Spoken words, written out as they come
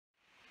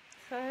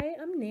Hi,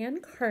 I'm Nan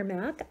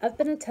Carmack. I've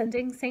been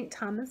attending St.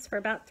 Thomas for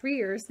about 3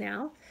 years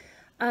now.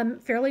 I'm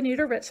fairly new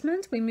to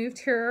Richmond. We moved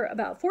here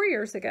about 4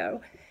 years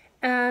ago.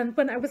 And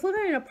when I was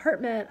living in an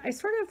apartment, I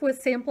sort of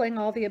was sampling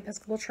all the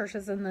Episcopal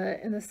churches in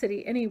the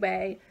city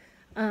anyway,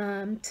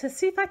 to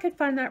see if I could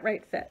find that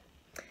right fit.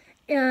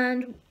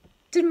 And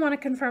didn't want to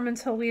confirm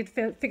until we had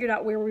figured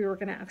out where we were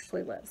going to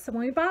actually live. So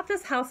when we bought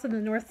this house in the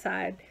north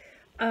side,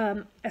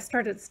 I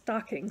started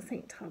stalking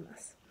St.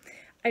 Thomas.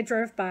 I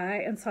drove by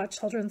and saw a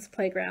children's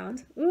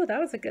playground. Ooh, that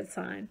was a good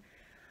sign.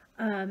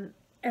 And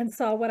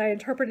saw what I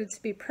interpreted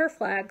to be prayer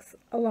flags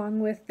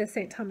along with the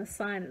St. Thomas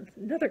sign,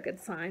 another good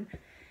sign.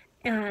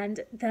 And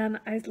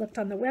then I looked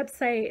on the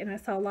website and I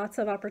saw lots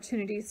of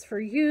opportunities for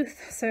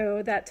youth.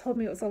 So that told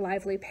me it was a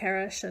lively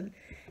parish. And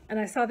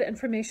I saw the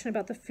information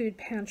about the food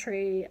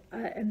pantry,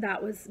 and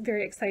that was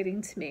very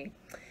exciting to me.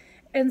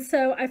 And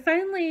so I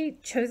finally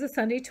chose a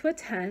Sunday to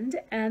attend,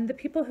 and the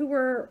people who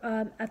were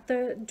at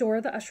the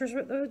door, the ushers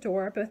were at the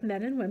door, both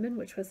men and women,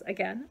 which was,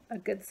 again, a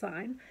good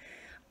sign,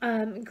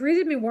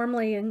 greeted me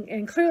warmly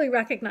and clearly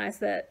recognized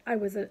that I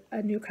was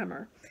a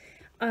newcomer,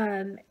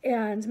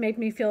 and made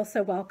me feel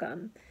so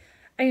welcome.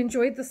 I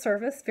enjoyed the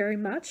service very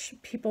much.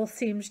 People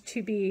seemed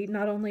to be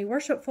not only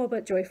worshipful,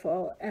 but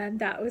joyful, and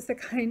that was the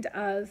kind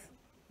of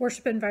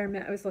worship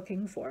environment I was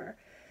looking for.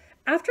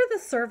 After the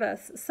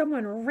service,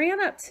 someone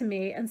ran up to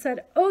me and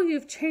said, "Oh,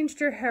 you've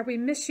changed your hair. We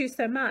miss you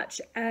so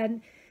much,"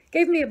 and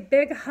gave me a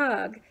big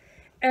hug.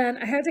 And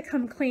I had to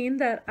come clean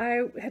that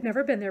I had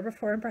never been there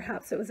before, and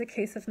perhaps it was a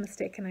case of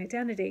mistaken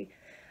identity.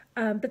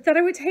 But that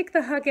I would take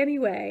the hug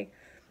anyway.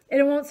 And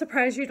it won't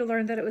surprise you to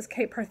learn that it was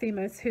Kate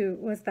Parthemos who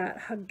was that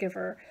hug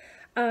giver.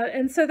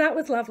 And so that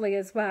was lovely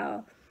as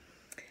well.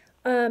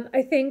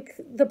 I think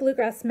the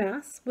Bluegrass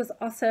Mass is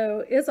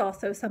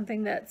also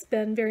something that's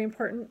been very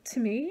important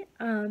to me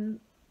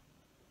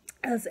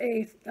as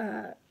a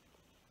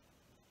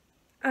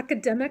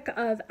academic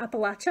of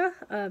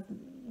Appalachia,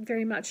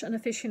 very much an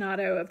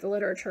aficionado of the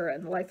literature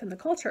and the life and the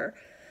culture.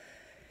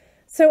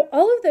 So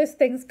all of those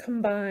things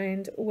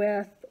combined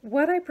with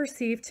what I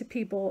perceive to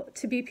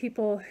be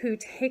people who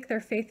take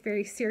their faith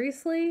very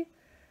seriously,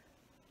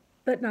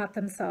 but not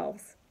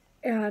themselves.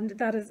 And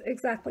that is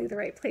exactly the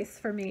right place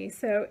for me.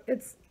 So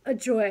it's a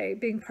joy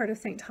being part of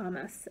St.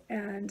 Thomas,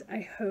 and I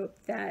hope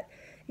that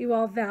you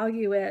all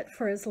value it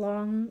for as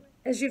long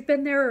as you've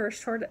been there or as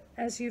short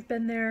as you've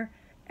been there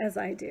as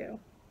I do.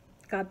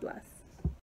 God bless.